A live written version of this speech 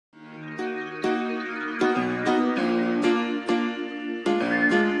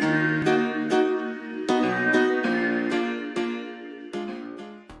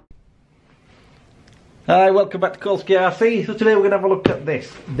Hi, welcome back to Kolsky RC. So today we're going to have a look at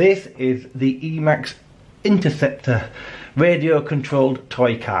this. This is the Emax Interceptor radio controlled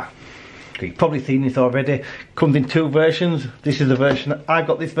toy car. Okay, you've probably seen this already. Comes in two versions. This is the version, I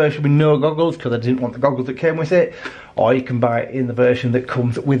got this version with no goggles because I didn't want the goggles that came with it. Or you can buy it in the version that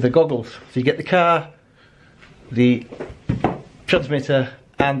comes with the goggles. So you get the car, the transmitter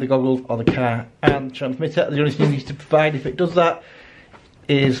and the goggles, or the car and the transmitter. The only thing you need to provide if it does that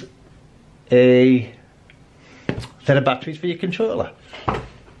is a set of batteries for your controller.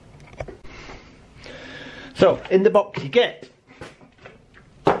 So in the box you get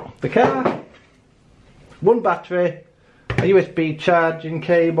the car, one battery, a USB charging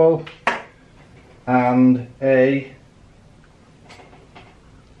cable and a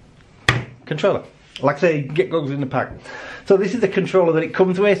controller. Like I say, you can get goggles in the pack. So this is the controller that it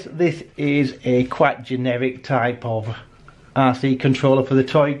comes with. This is a quite generic type of RC controller for the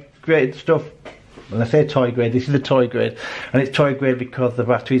toy grade stuff. When I say toy grade, this is a toy grade, and it's toy grade because the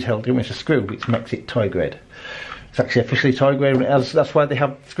battery is held in with a screw, which makes it toy grade. It's actually officially toy grade, that's why they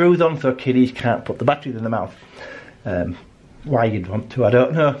have screws on, so kiddies can't put the batteries in the mouth. Why you'd want to, I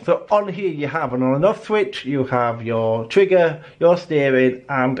don't know. So on here you have an on and off switch, you have your trigger, your steering,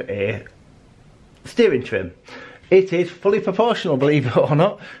 and a steering trim. It is fully proportional, believe it or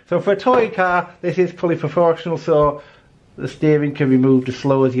not. So for a toy car, this is fully proportional, so the steering can be moved as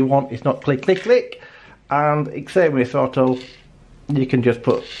slow as you want. It's not click, click, click. And same with auto, you can just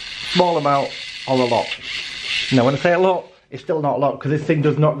put small amount on a lot. Now when I say a lot, it's still not a lot because this thing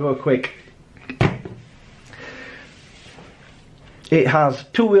does not go quick. It has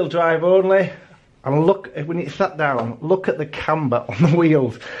two-wheel drive only. And look, when it's sat down, look at the camber on the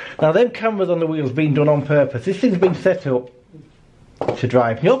wheels. Now them cambers on the wheels been done on purpose. This thing's been set up to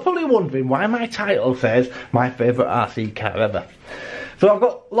drive. You're probably wondering why my title says my favourite RC car ever. So I've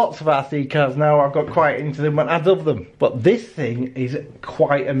got lots of RC cars now, I've got quite into them and I love them. But this thing is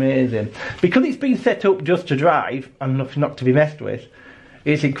quite amazing. Because it's been set up just to drive and not to be messed with,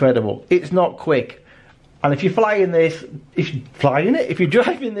 it's incredible. It's not quick. And if you're flying this, if you're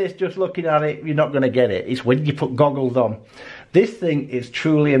driving this just looking at it, you're not going to get it. It's when you put goggles on. This thing is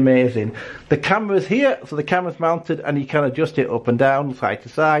truly amazing. The camera's here, so the camera's mounted and you can adjust it up and down, side to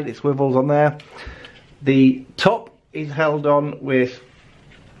side. It swivels on there. The top is held on with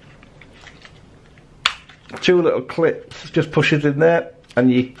two little clips, just pushes in there, and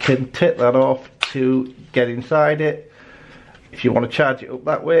you can take that off to get inside it. If you want to charge it up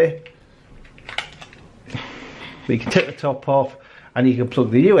that way, you can take the top off and you can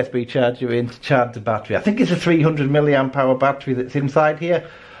plug the USB charger in to charge the battery. I think it's a 300 milliamp hour battery that's inside here.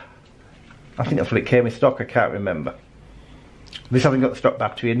 I think that's what it came in stock, I can't remember. This hasn't got the stock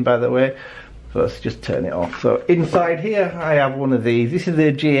battery in, by the way, so let's just turn it off. So inside here I have one of these. This is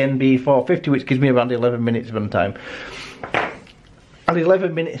the GNB 450, which gives me around 11 minutes runtime. And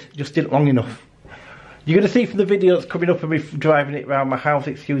 11 minutes just isn't long enough. You're going to see from the video that's coming up of me driving it around my house.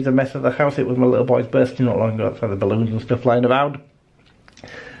 Excuse the mess of the house, it was my little boy's birthday not long ago. That's why the balloons and stuff flying around.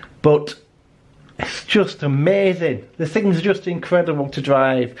 But it's just amazing. The thing's just incredible to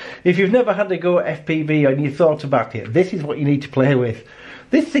drive. If you've never had to go FPV and you thought about it, this is what you need to play with.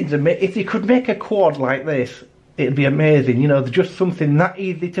 This thing's amazing. If you could make a quad like this, it'd be amazing. You know, just something that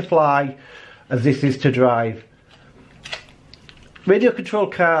easy to fly as this is to drive. Radio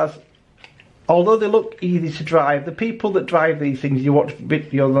controlled cars, although they look easy to drive, the people that drive these things, you watch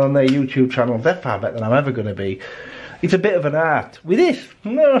videos on their YouTube channels, they're far better than I'm ever going to be. It's a bit of an art. With this,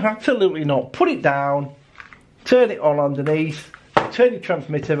 no, absolutely not. Put it down, turn it on underneath, turn your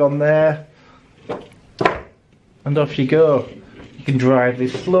transmitter on there, and off you go. You can drive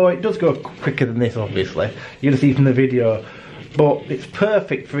this slow. It does go quicker than this, obviously. You're going to see from the video. But it's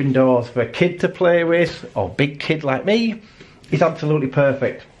perfect for indoors, for a kid to play with, or a big kid like me. It's absolutely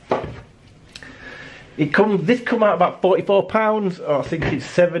perfect. This come out about £44, or I think it's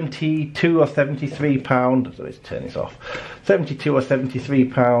 72 or 73 pound. So let's turn this off. 72 or 73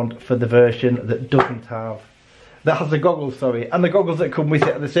 pound for the version that has the goggles, sorry. And the goggles that come with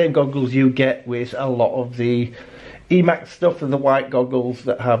it are the same goggles you get with a lot of the Emax stuff. They're the white goggles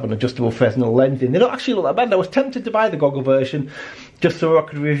that have an adjustable Fresnel lens in. They don't actually look that bad. I was tempted to buy the goggle version just so I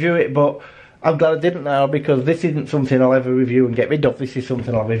could review it, but I'm glad I didn't now, because this isn't something I'll ever review and get rid of. This is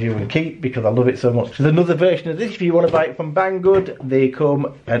something I'll review and keep because I love it so much. There's another version of this if you want to buy it from Banggood. They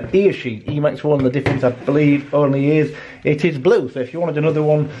come an ear sheet. Emax one, the difference I believe only is it is blue. So if you wanted another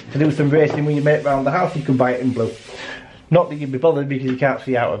one to do some racing when you make around the house, you can buy it in blue. Not that you'd be bothered because you can't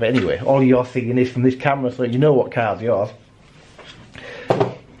see out of it anyway. All you're seeing is from this camera, so you know what car's yours.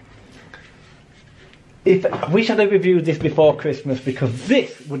 I wish I'd have reviewed this before Christmas, because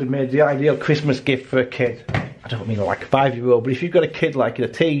this would have made the ideal Christmas gift for a kid. I don't mean like a 5-year-old, but if you've got a kid like a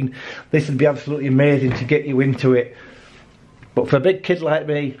teen, this would be absolutely amazing to get you into it. But for a big kid like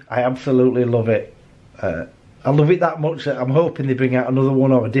me, I absolutely love it. I love it that much that I'm hoping they bring out another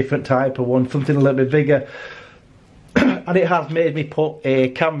one, or a different type of one, something a little bit bigger. And it has made me put a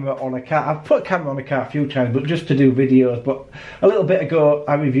camera on a car. I've put a camera on a car a few times, but just to do videos. But a little bit ago,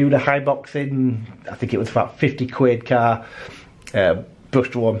 I reviewed a high-boxing, I think it was about 50 quid car,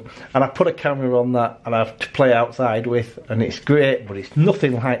 brushed one. And I put a camera on that, and I have to play outside with, and it's great, but it's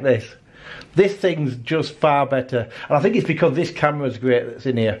nothing like this. This thing's just far better. And I think it's because this camera's great that's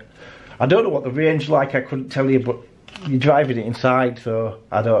in here. I don't know what the range is like, I couldn't tell you, but you're driving it inside, so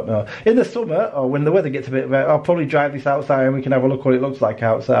I don't know. In the summer, or when the weather gets a bit wet, I'll probably drive this outside and we can have a look what it looks like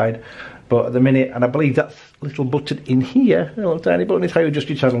outside. But at the minute, and I believe that's a little button in here, a little tiny button, is how you adjust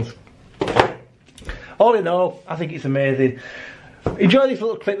your channels. All in all, I think it's amazing. Enjoy this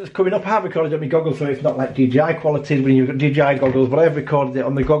little clip that's coming up. I have recorded it on my goggles, so it's not like DJI quality when you've got DJI goggles, but I've recorded it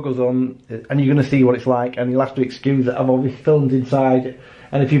on the goggles on, and you're going to see what it's like, and you'll have to excuse that I've obviously filmed inside.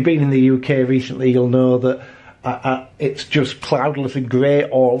 And if you've been in the UK recently, you'll know that it's just cloudless and grey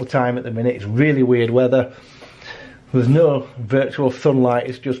all the time at the minute. It's really weird weather. There's no virtual sunlight,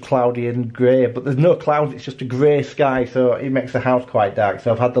 it's just cloudy and grey, but there's no clouds, it's just a grey sky, so it makes the house quite dark.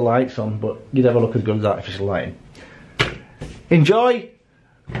 So I've had the lights on, but you never look as good as artificial lighting. Enjoy!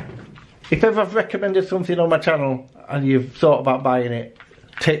 If ever I've recommended something on my channel and you've thought about buying it,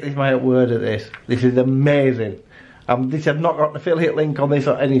 take my word at this. This is amazing. This I've not got an affiliate link on this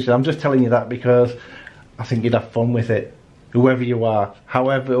or anything. I'm just telling you that because I think you'd have fun with it. Whoever you are,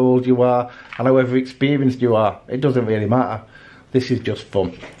 however old you are, and however experienced you are, it doesn't really matter. This is just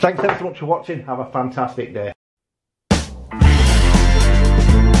fun. Thanks ever so much for watching. Have a fantastic day.